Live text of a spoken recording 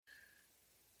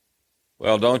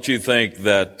Well, don't you think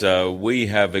that we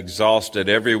have exhausted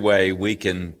every way we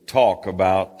can talk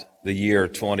about the year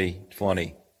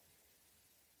 2020?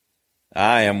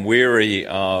 I am weary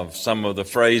of some of the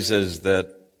phrases that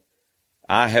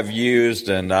I have used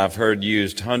and I've heard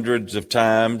used hundreds of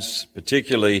times,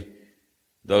 particularly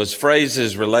those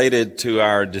phrases related to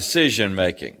our decision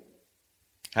making.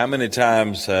 How many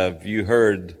times have you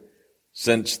heard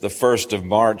since the 1st of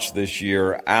March this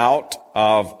year, out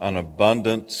of an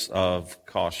abundance of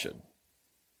caution?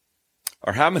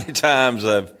 Or how many times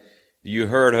have you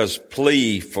heard us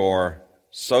plea for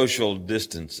social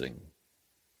distancing?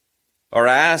 Or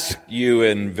ask you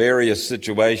in various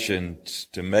situations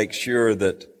to make sure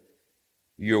that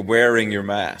you're wearing your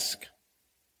mask?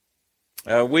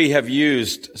 We have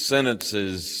used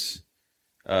sentences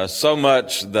so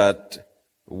much that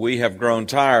we have grown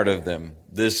tired of them.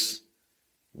 This,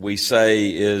 we say,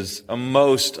 is a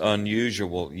most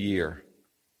unusual year.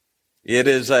 It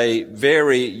is a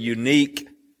very unique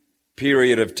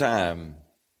period of time.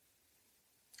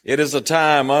 It is a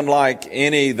time unlike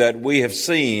any that we have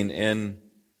seen in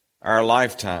our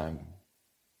lifetime.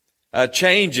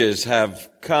 Changes have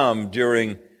come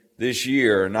during this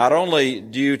year, not only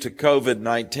due to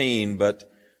COVID-19,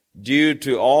 but due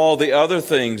to all the other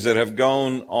things that have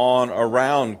gone on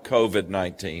around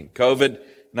COVID-19.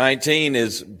 COVID-19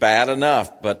 is bad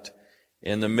enough, but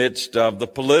in the midst of the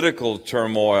political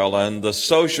turmoil and the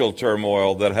social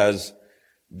turmoil that has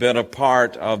been a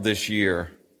part of this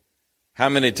year, how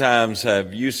many times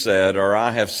have you said, or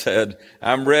I have said,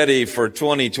 I'm ready for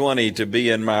 2020 to be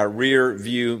in my rear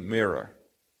view mirror?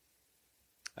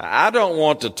 I don't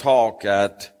want to talk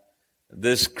at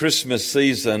this Christmas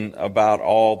season about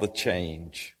all the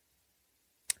change.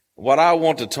 What I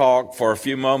want to talk for a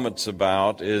few moments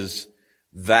about is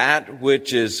that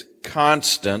which is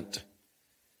constant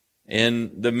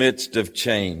in the midst of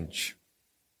change.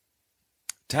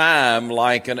 Time,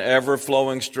 like an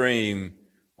ever-flowing stream,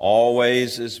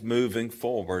 always is moving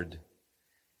forward.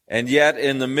 And yet,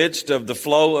 in the midst of the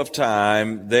flow of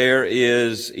time, there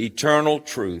is eternal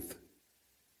truth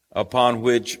upon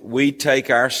which we take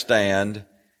our stand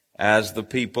as the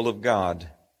people of God.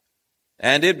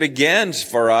 And it begins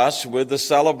for us with the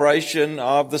celebration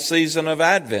of the season of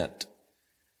Advent,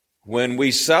 when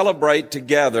we celebrate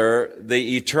together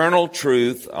the eternal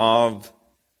truth of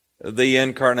the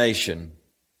Incarnation.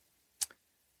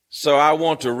 So I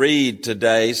want to read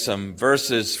today some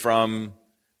verses from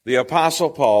the Apostle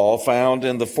Paul found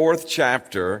in the 4th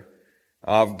chapter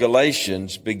of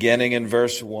Galatians, beginning in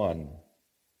verse 1.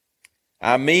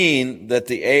 I mean that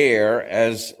the heir,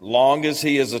 as long as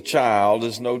he is a child,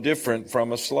 is no different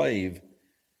from a slave,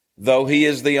 though he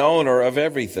is the owner of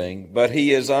everything, but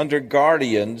he is under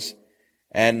guardians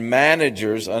and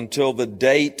managers until the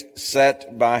date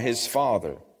set by his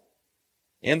father.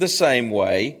 In the same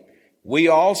way, we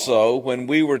also, when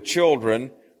we were children,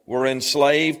 were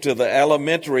enslaved to the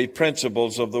elementary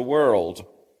principles of the world.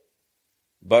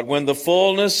 But when the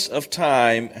fullness of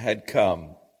time had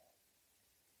come,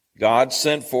 God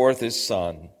sent forth his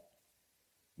Son,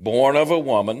 born of a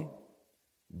woman,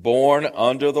 born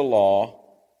under the law,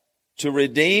 to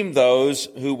redeem those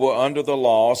who were under the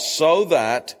law, so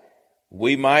that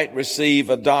we might receive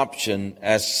adoption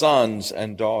as sons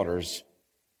and daughters.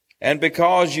 And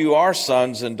because you are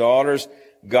sons and daughters,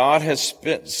 God has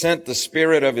sent the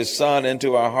Spirit of his Son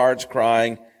into our hearts,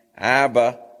 crying,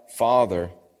 Abba, Father.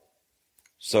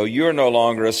 So you're no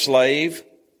longer a slave,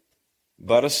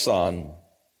 but a son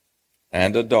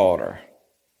and a daughter.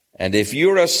 And if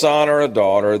you're a son or a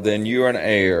daughter, then you're an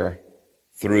heir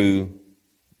through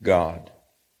God.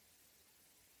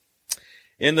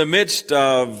 In the midst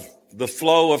of the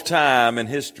flow of time in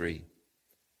history,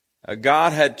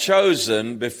 God had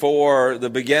chosen before the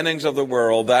beginnings of the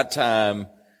world that time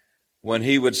when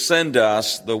he would send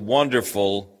us the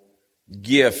wonderful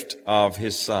gift of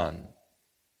his Son.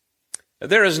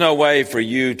 There is no way for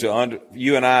you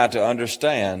and I to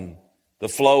understand the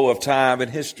flow of time in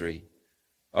history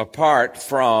apart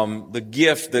from the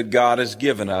gift that God has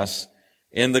given us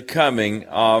in the coming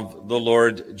of the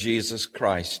Lord Jesus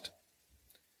Christ.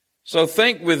 So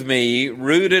think with me,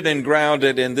 rooted and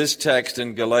grounded in this text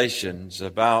in Galatians,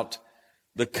 about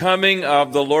the coming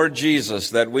of the Lord Jesus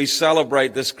that we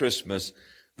celebrate this Christmas,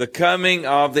 the coming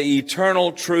of the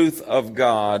eternal truth of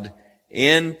God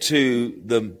into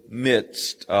the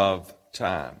midst of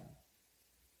time.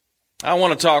 I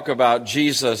want to talk about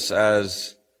Jesus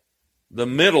as the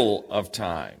middle of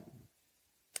time.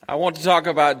 I want to talk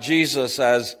about Jesus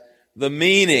as the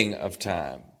meaning of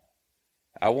time.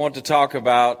 I want to talk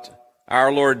about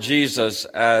our Lord Jesus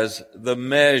as the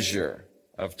measure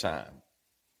of time.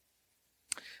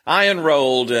 I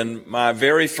enrolled in my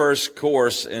very first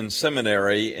course in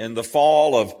seminary in the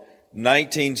fall of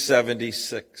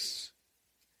 1976.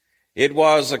 It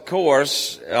was a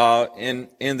course in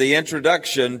the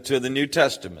introduction to the New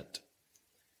Testament.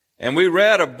 And we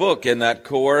read a book in that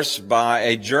course by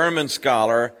a German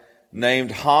scholar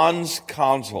named Hans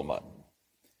Conzelmann.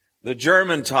 The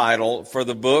German title for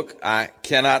the book, I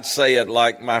cannot say it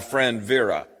like my friend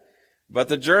Vera, but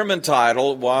the German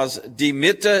title was Die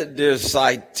Mitte der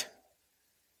Zeit,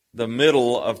 the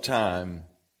middle of time.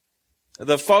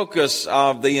 The focus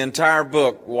of the entire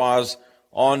book was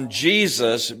on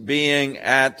Jesus being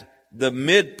at the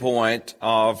midpoint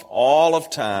of all of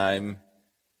time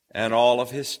and all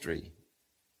of history.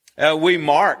 We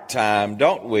mark time,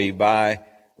 don't we, by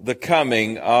the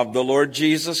coming of the Lord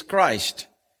Jesus Christ.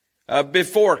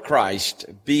 Before Christ,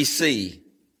 BC.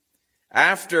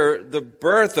 After the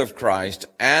birth of Christ,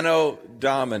 Anno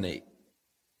Domini.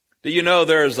 Do you know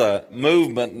there's a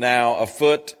movement now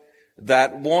afoot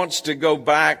that wants to go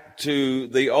back to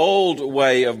the old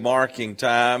way of marking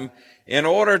time in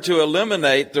order to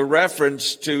eliminate the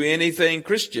reference to anything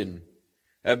Christian?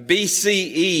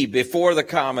 BCE, before the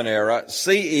Common Era,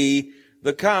 CE,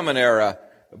 the Common Era.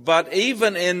 But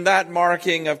even in that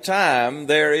marking of time,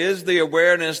 there is the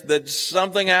awareness that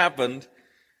something happened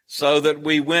so that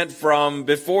we went from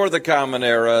before the Common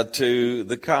Era to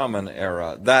the Common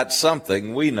Era. That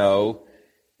something, we know,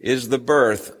 is the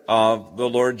birth of the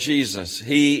Lord Jesus.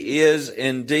 He is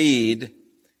indeed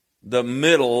the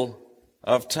middle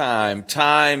of time.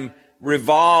 Time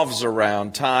revolves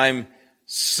around, time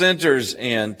centers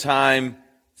in, time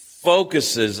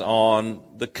focuses on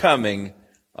the coming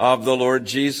of the Lord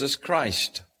Jesus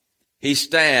Christ. He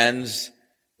stands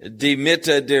die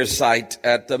Mitte der Zeit,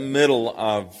 at the middle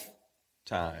of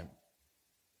time.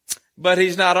 But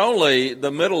he's not only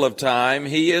the middle of time,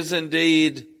 he is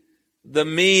indeed the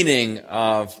meaning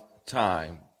of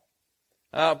time.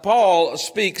 Paul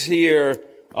speaks here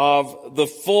of the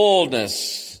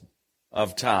fullness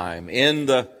of time. In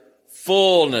the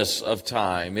fullness of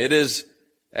time. It is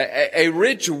a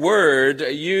rich word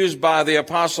used by the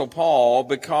Apostle Paul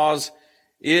because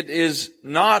it is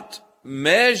not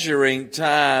measuring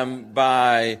time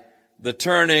by the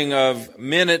turning of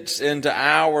minutes into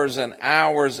hours and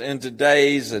hours into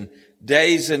days and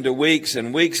days into weeks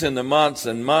and weeks into months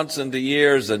and months into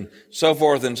years and so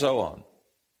forth and so on.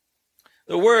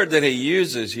 The word that he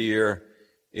uses here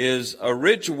is a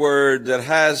rich word that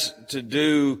has to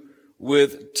do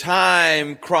with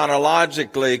time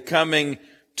chronologically coming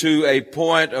to a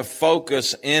point of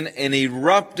focus in an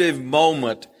eruptive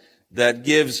moment that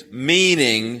gives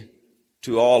meaning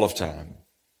to all of time.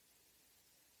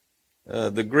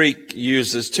 The Greek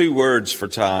uses two words for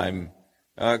time,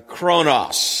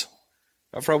 chronos,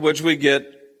 from which we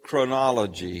get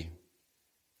chronology.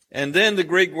 And then the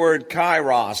Greek word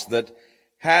kairos that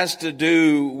has to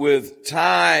do with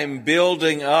time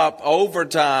building up over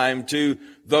time to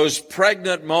those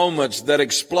pregnant moments that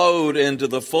explode into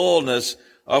the fullness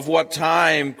of what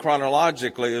time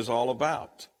chronologically is all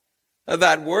about.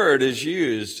 That word is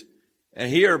used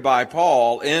here by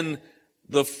Paul in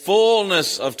the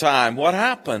fullness of time. What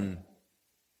happened?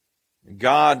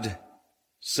 God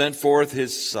sent forth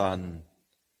his Son,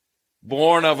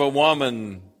 born of a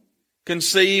woman,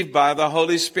 conceived by the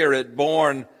Holy Spirit,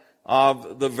 born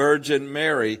of the Virgin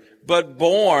Mary, but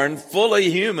born fully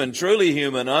human, truly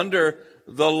human, under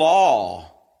the law.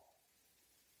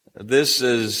 This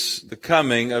is the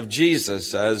coming of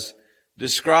Jesus as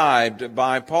described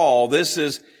by Paul. This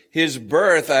is his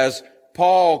birth as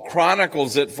Paul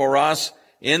chronicles it for us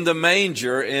in the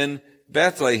manger in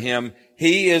Bethlehem.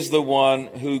 He is the one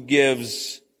who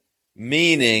gives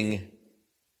meaning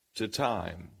to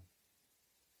time.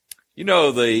 You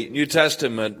know, the New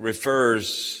Testament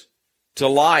refers to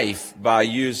life by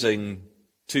using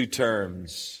two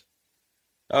terms.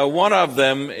 One of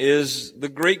them is the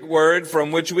Greek word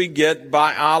from which we get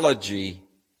biology.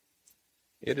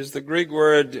 It is the Greek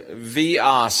word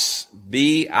bios,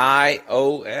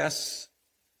 B-I-O-S.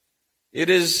 It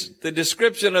is the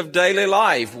description of daily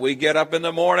life. We get up in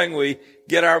the morning, we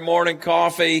get our morning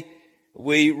coffee,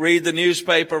 we read the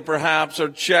newspaper perhaps, or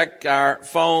check our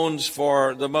phones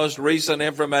for the most recent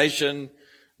information,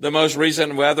 the most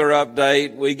recent weather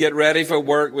update. We get ready for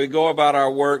work, we go about our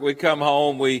work, we come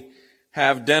home, we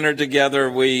have dinner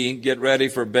together, we get ready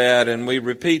for bed, and we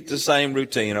repeat the same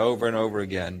routine over and over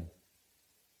again.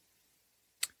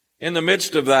 In the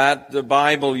midst of that, the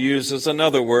Bible uses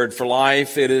another word for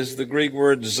life. It is the Greek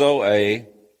word zoe,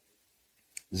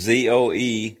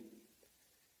 Z-O-E,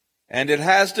 and it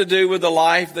has to do with the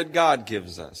life that God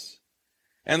gives us.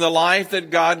 And the life that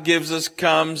God gives us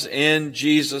comes in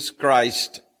Jesus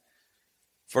Christ.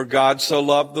 For God so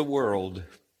loved the world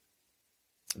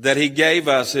that he gave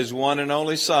us his one and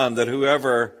only Son, that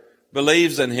whoever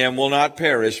believes in him will not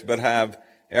perish but have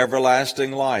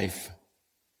everlasting life.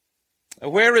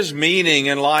 Where is meaning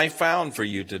in life found for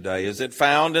you today? Is it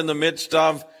found in the midst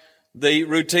of the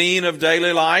routine of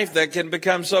daily life that can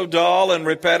become so dull and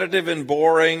repetitive and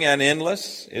boring and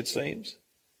endless, it seems?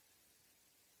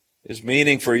 Is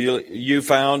meaning for you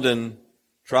found in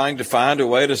trying to find a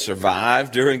way to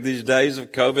survive during these days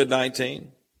of COVID-19?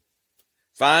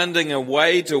 Finding a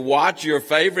way to watch your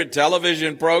favorite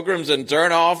television programs and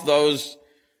turn off those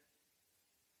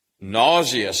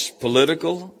nauseous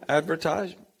political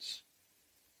advertisements?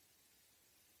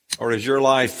 Or is your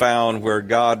life found where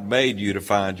God made you to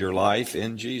find your life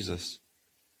in Jesus?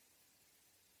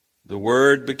 The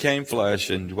Word became flesh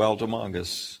and dwelt among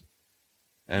us,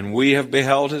 and we have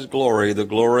beheld his glory, the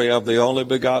glory of the only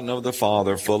begotten of the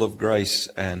Father, full of grace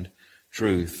and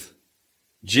truth.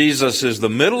 Jesus is the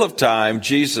middle of time.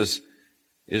 Jesus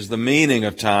is the meaning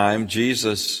of time.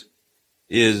 Jesus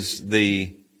is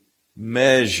the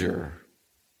measure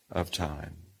of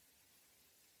time.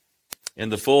 In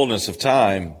the fullness of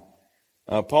time,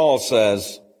 Paul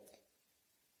says,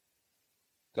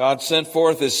 God sent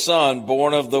forth his Son,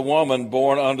 born of the woman,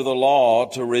 born under the law,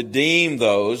 to redeem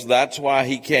those. That's why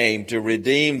he came, to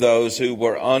redeem those who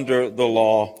were under the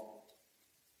law.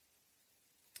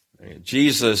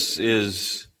 Jesus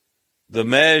is the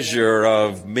measure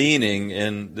of meaning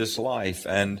in this life.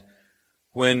 And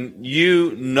when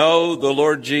you know the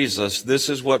Lord Jesus, this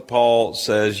is what Paul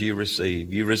says you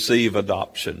receive. You receive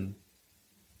adoption.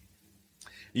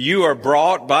 You are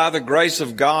brought by the grace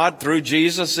of God through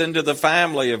Jesus into the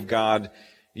family of God.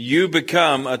 You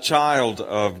become a child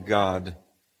of God.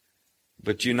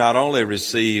 But you not only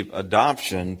receive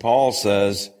adoption, Paul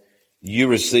says, you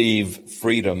receive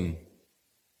freedom.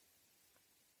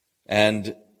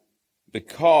 And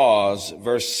because,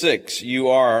 verse 6, you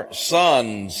are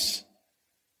sons,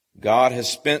 God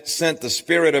has sent the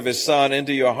Spirit of his Son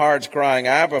into your hearts, crying,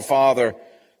 Abba, Father.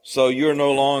 So you're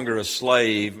no longer a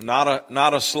slave,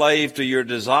 not a slave to your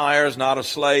desires, not a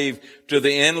slave to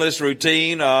the endless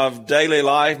routine of daily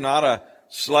life, not a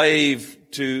slave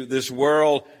to this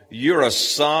world. You're a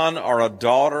son or a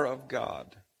daughter of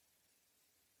God.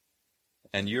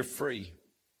 And you're free.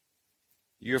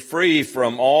 You're free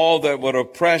from all that would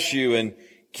oppress you and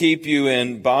keep you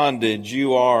in bondage.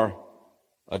 You are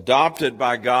adopted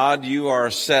by God. You are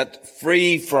set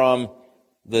free from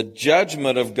the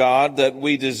judgment of God that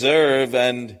we deserve,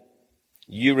 and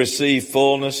you receive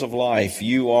fullness of life.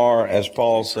 You are, as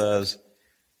Paul says,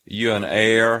 you're an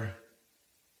heir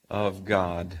of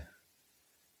God.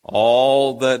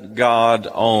 All that God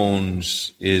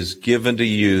owns is given to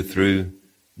you through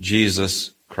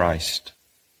Jesus Christ.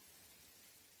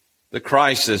 The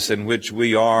crisis in which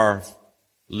we are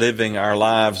living our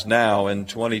lives now in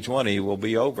 2020 will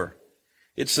be over.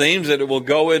 It seems that it will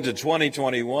go into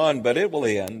 2021, but it will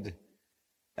end.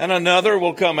 And another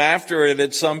will come after it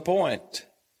at some point.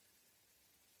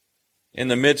 In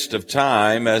the midst of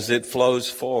time, as it flows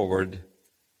forward,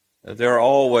 there are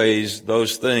always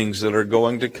those things that are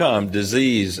going to come: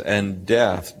 disease and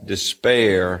death,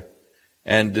 despair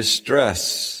and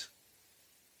distress.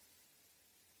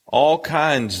 All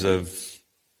kinds of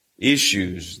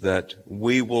issues that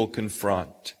we will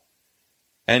confront.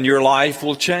 And your life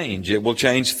will change. It will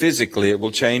change physically. It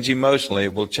will change emotionally.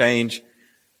 It will change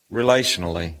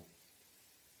relationally.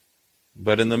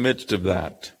 But in the midst of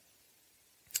that,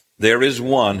 there is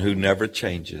one who never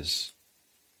changes.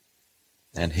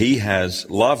 And he has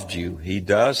loved you. He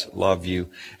does love you.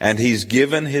 And he's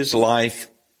given his life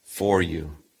for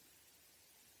you.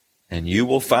 And you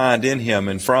will find in him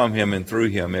and from him and through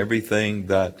him everything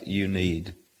that you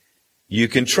need. You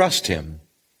can trust him,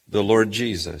 the Lord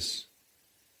Jesus.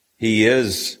 He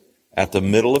is at the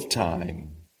middle of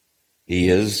time. He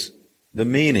is the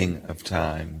meaning of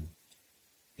time.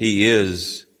 He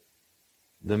is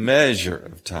the measure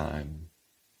of time.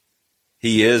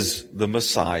 He is the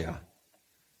Messiah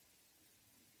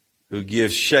who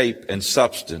gives shape and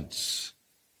substance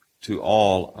to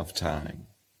all of time.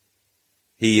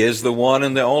 He is the one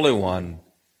and the only one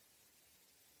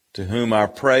to whom our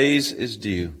praise is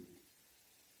due.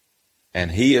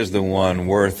 And he is the one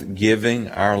worth giving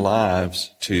our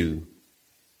lives to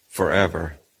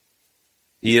forever.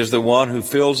 He is the one who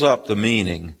fills up the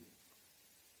meaning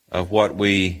of what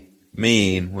we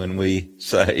mean when we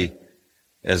say,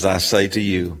 as I say to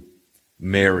you,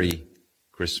 Merry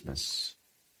Christmas.